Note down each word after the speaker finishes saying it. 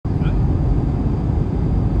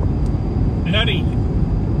Howdy.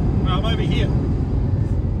 I'm over here.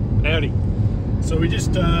 Howdy. So we're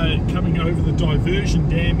just coming over the diversion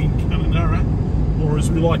dam in Kununurra, or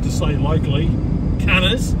as we like to say locally,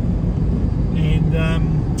 Cunners.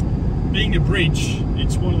 And being a bridge,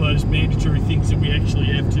 it's one of those mandatory things that we actually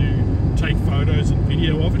have to take photos and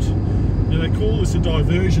video of it. Now they call this a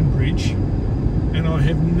diversion bridge, and I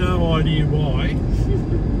have no idea why,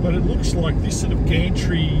 but it looks like this sort of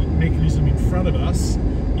gantry mechanism in front of us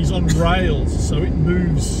is on rails, so it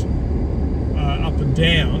moves up and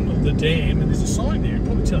down the dam, and there's a sign there, it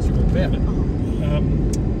probably tells you all about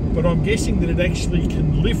it. But I'm guessing that it actually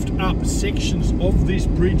can lift up sections of this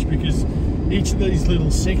bridge, because each of these little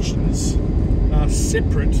sections are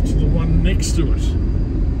separate to the one next to it.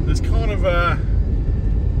 It's kind of a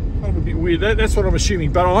bit weird. That's what I'm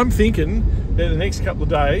assuming, but I'm thinking that in the next couple of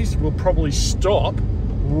days we'll probably stop,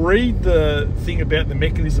 read the thing about the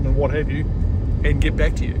mechanism and what have you, and get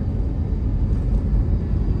back to you.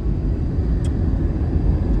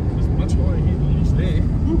 It's much higher here than it is there.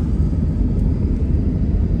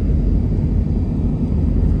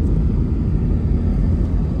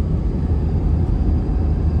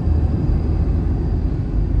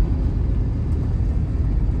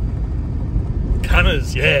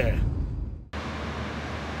 Cunners, yeah.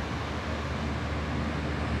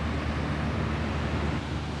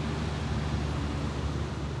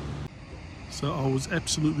 So I was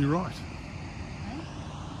absolutely right.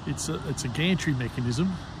 It's a gantry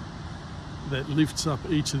mechanism that lifts up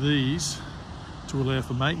each of these to allow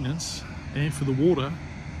for maintenance and for the water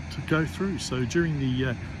to go through. So during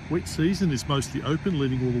the wet season it's mostly open,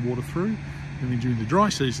 letting all the water through, and then during the dry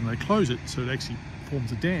season they close it, so it actually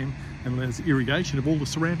forms a dam and allows the irrigation of all the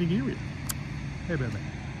surrounding area. How about that?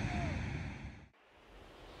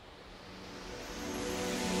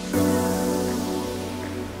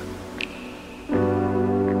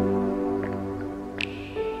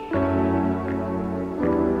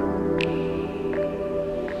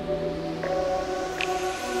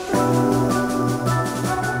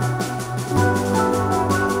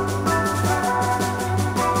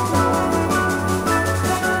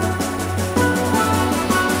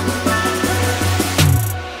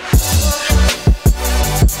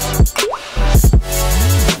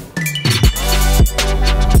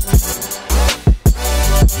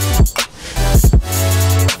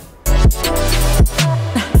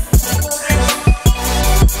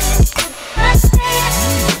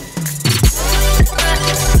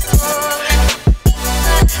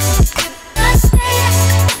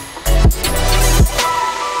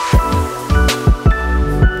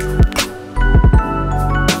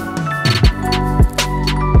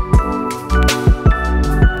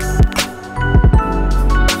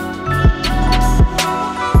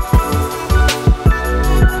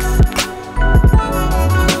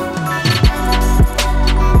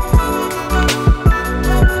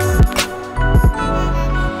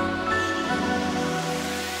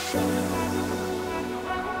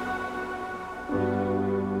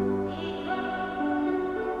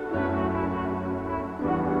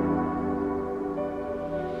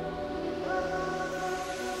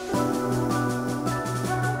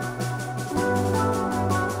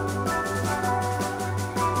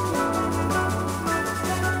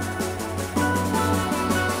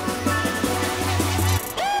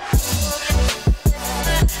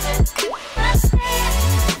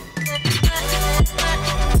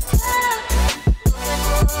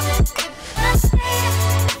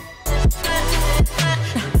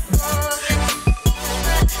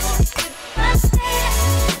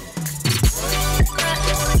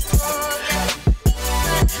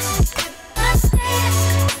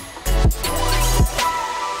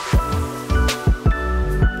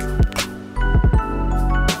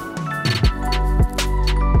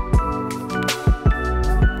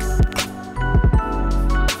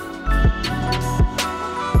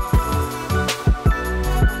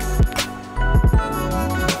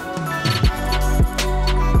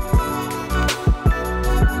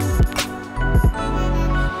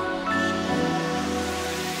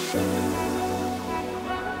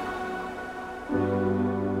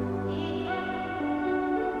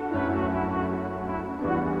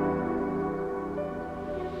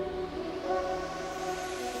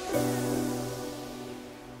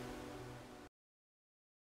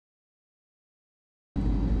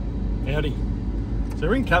 Howdy. So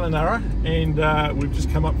we're in Kununurra, and we've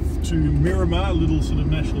just come up to Miramar, a little sort of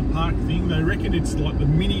national park thing. They reckon it's like the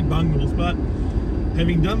mini bungles, but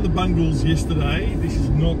having done the bungles yesterday, this is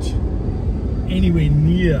not anywhere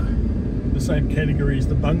near the same category as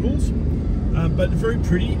the bungles. But very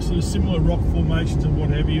pretty, sort of similar rock formations and what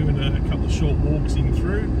have you, and a couple of short walks in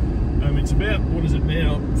through. It's about, what is it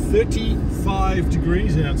now, 35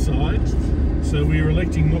 degrees outside, so we're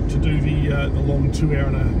electing not to do the long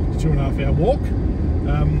 2.5 hour walk.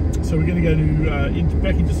 So we're going to go to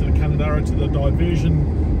back into sort of Kununurra to the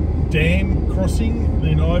diversion dam crossing,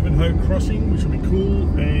 then Ivanhoe crossing, which will be cool,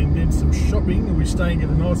 and then some shopping. We're staying at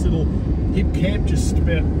a nice little hip camp just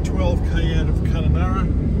about 12k out of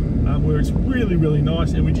Kununurra, where it's really, really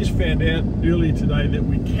nice. And we just found out earlier today that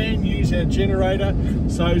we can use our generator,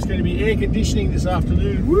 so it's going to be air conditioning this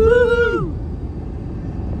afternoon. Woo!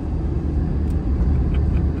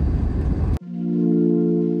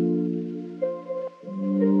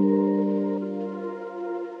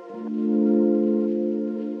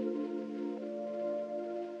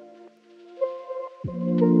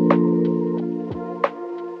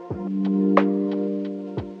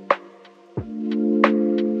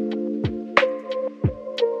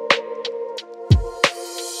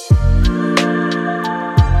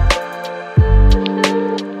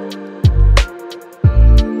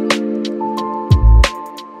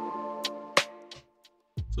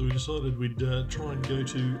 So we decided we'd try and go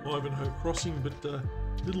to Ivanhoe Crossing, but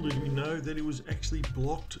little did we know that it was actually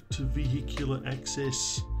blocked to vehicular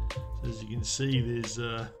access. So as you can see, there's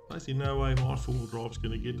basically no way my four-wheel drive's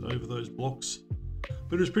going to get over those blocks.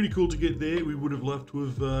 But it was pretty cool to get there. We would have loved to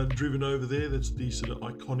have driven over there. That's the sort of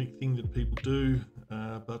iconic thing that people do,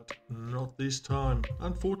 but not this time.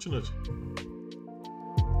 Unfortunate.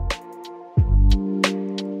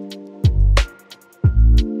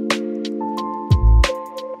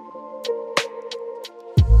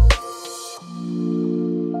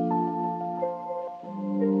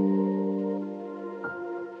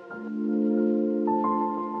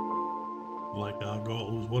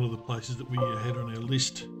 Argyle was one of the places that we had on our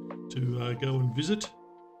list to go and visit,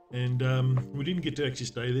 and we didn't get to actually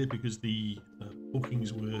stay there because the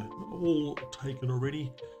bookings were all taken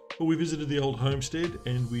already. But we visited the old homestead,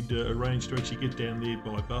 and we'd arranged to actually get down there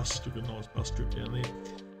by bus. Took a nice bus trip down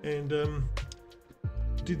there, and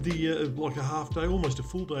did the like a half day, almost a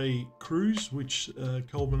full day cruise, which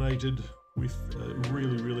culminated with a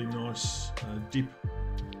really, really nice dip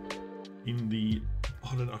in the,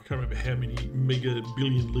 I don't know, I can't remember how many mega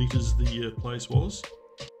billion litres the place was,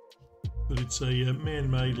 but it's a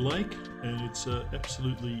man-made lake, and it's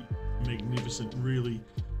absolutely magnificent, really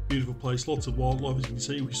beautiful place. Lots of wildlife, as you can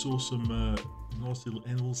see. We saw some nice little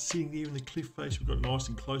animals sitting there in the cliff face. We got nice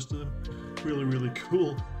and close to them. Really, really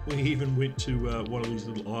cool. We even went to one of these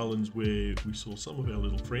little islands where we saw some of our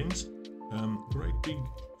little friends. Great big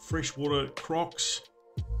freshwater crocs.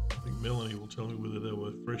 I think Melanie will tell me whether they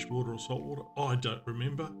were freshwater or saltwater. I don't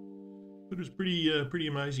remember, but it was pretty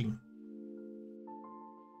amazing.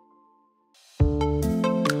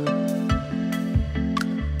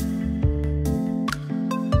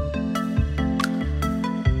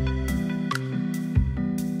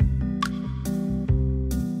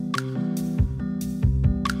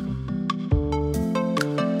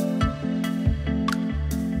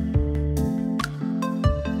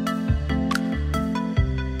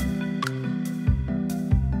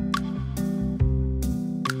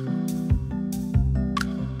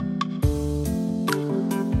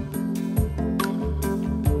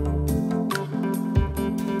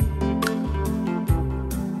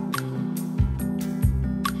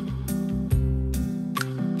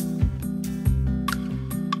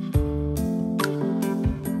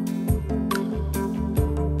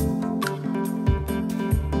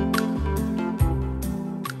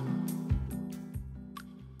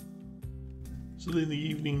 So then the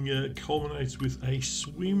evening culminates with a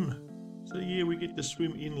swim. So yeah, we get to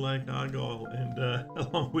swim in Lake Argyle, and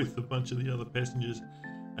along with a bunch of the other passengers.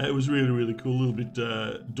 It was really, really cool. A little bit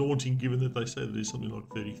daunting, given that they say that there's something like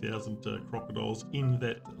 30,000 crocodiles in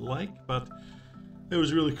that lake, but it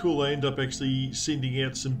was really cool. They end up actually sending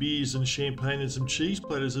out some beers and champagne and some cheese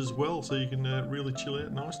platters as well, so you can really chill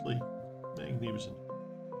out nicely. Magnificent.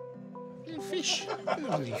 Fish.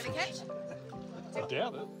 Fish. I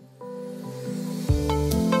doubt it.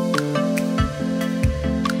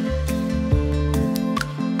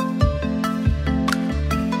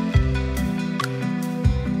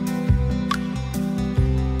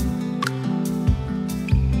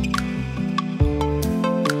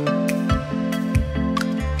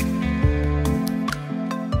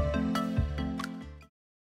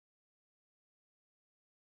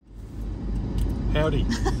 Howdy.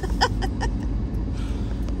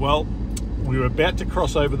 Well, we were about to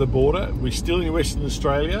cross over the border. We're still in Western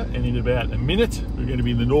Australia, and in about a minute we're going to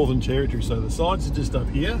be in the Northern Territory, so the signs are just up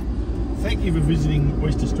here. Thank you for visiting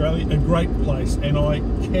West Australia, a great place, and I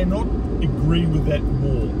cannot agree with that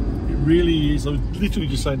more. It really is. I was literally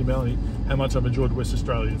just saying to Melanie how much I've enjoyed West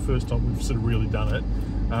Australia. The first time we've sort of really done it.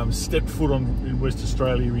 Stepped foot in West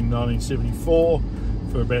Australia in 1974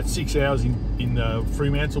 for about 6 hours in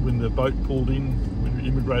Fremantle when the boat pulled in when we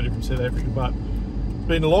immigrated from South Africa. But it's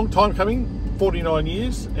been a long time coming, 49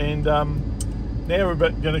 years, and now we're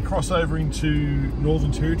going to cross over into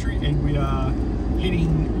Northern Territory, and we are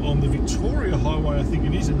heading on the Victoria Highway, I think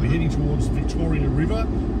it is, and we're heading towards the Victoria River,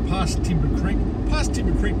 past Timber Creek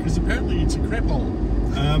because apparently it's a crap hole.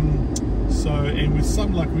 And with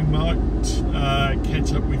some luck we might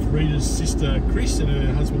catch up with Rita's sister Chris and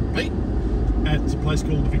her husband Pete at a place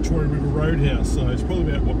called the Victoria River Roadhouse. So it's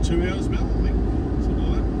probably about, what, 2 hours, Mel, I think?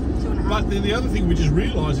 Something like that. 2.5. But then the other thing we just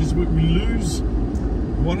realised is we lose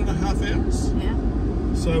 1.5 hours. Yeah.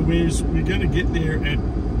 So we're going to get there at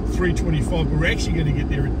 3:25, but we're actually going to get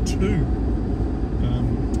there at 2.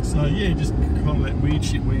 So yeah, just kind of that weird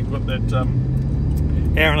shit where you've got that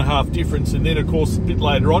hour and a half difference, and then of course a bit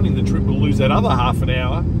later on in the trip we'll lose that other half an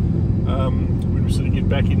hour when we sort of get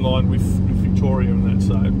back in line with Victoria and that.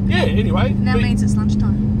 So yeah, anyway. Now means it's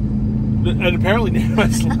lunchtime. And apparently now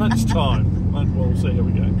it's lunchtime. Well, we'll see how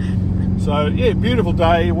we go. So yeah, beautiful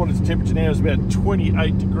day. What is the temperature now? It's about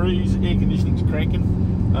 28 degrees. Air conditioning's cranking.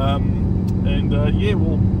 Yeah,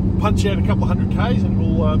 we'll punch out a couple of 100 Ks and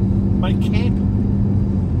we'll make camp.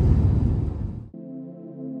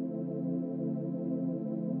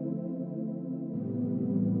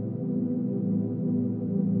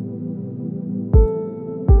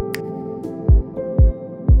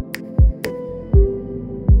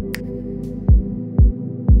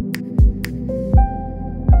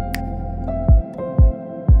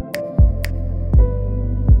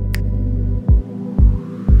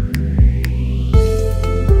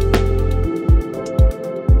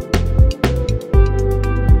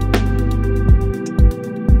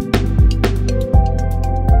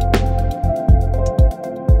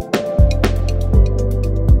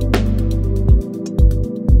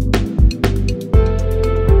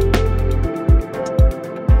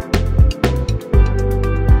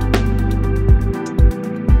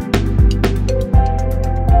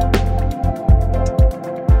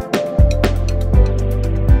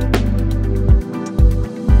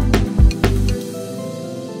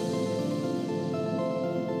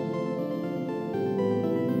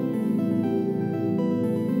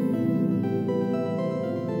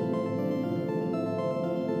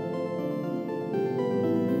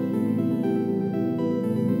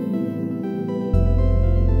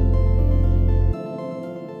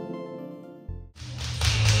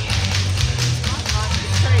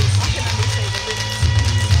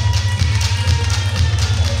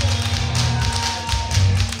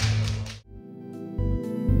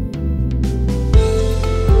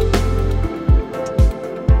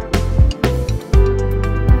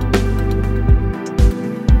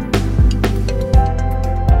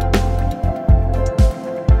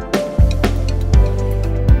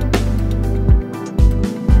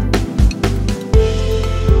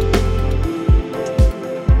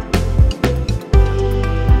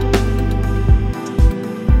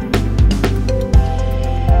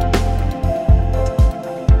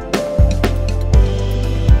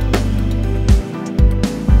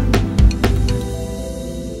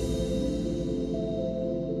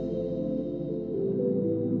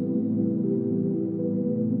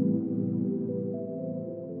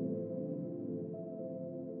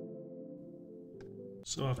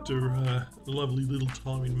 So after a lovely little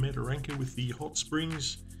time in Mataranka with the hot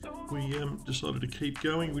springs, we decided to keep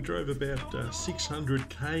going. We drove about 600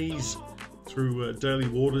 Ks through Daily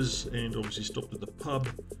Waters and obviously stopped at the pub.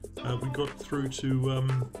 We got through to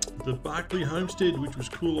the Barclay homestead, which was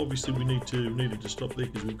cool. Obviously we needed to stop there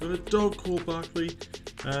because we've got a dog called Barclay,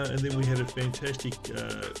 and then we had a fantastic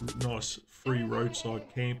nice free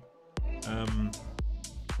roadside camp,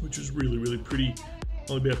 which was really pretty.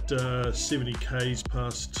 Only about 70 Ks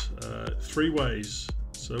past Freeways.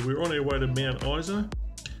 So we're on our way to Mount Isa.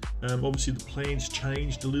 Obviously the plans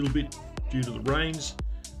changed a little bit due to the rains.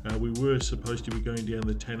 We were supposed to be going down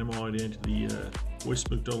the Tanami down to the West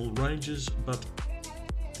MacDonnell Ranges, but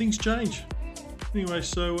things change. Anyway,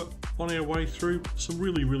 so on our way through, some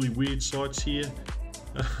really weird sights here,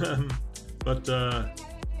 but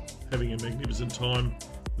having a magnificent time.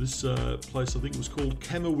 This place I think was called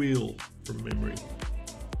Camberwheel from memory.